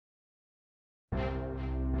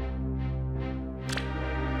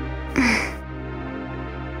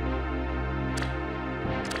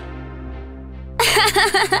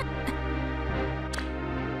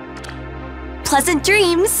Pleasant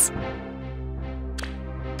dreams.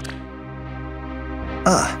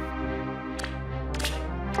 A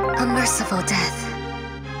merciful death.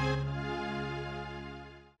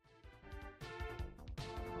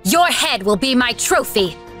 Your head will be my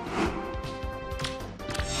trophy.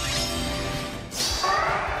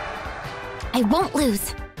 I won't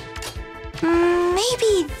lose.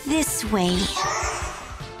 Maybe this way.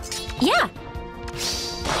 Yeah.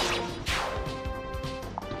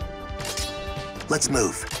 Let's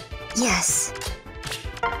move. Yes.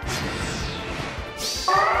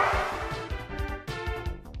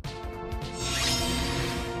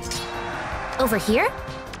 Over here?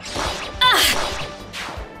 Ugh!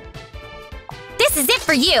 This is it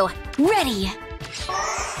for you! Ready.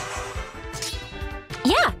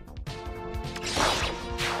 Yeah.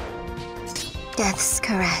 Death's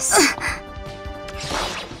caress.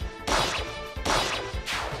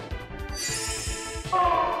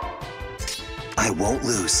 I won't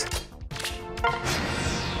lose.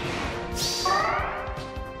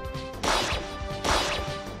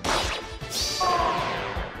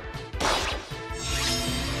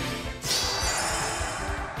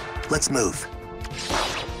 Let's move.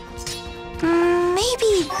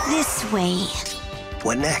 Maybe this way.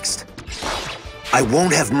 What next? I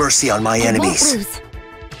won't have mercy on my enemies. I won't lose.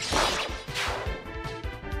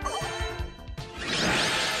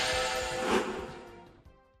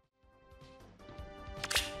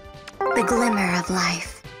 The glimmer of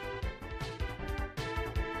life.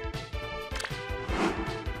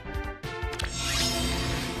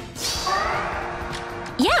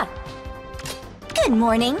 Yeah. Good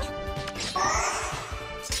morning.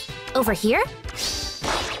 Over here?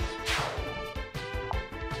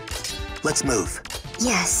 Let's move.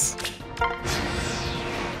 Yes.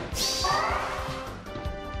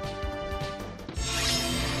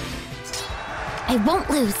 I won't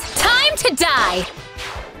lose. Time to die!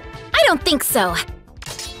 I don't think so.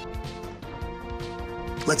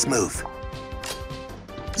 Let's move.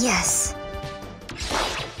 Yes.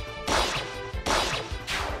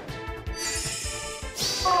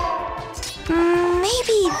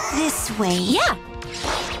 Maybe this way. Yeah.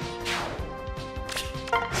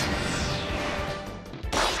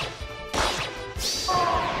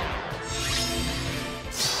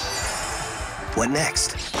 What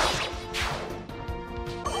next?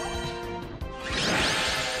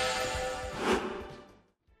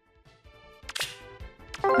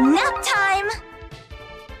 Nap time!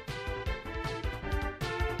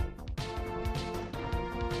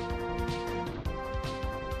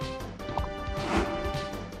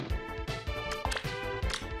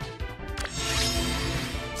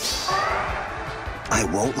 I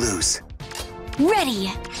won't lose.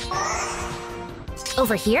 Ready.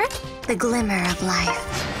 Over here? The glimmer of life.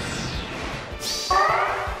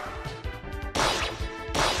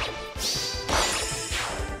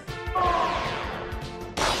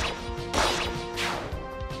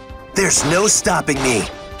 There's no stopping me.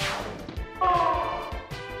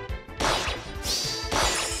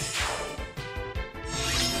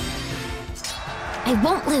 I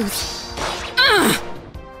won't lose.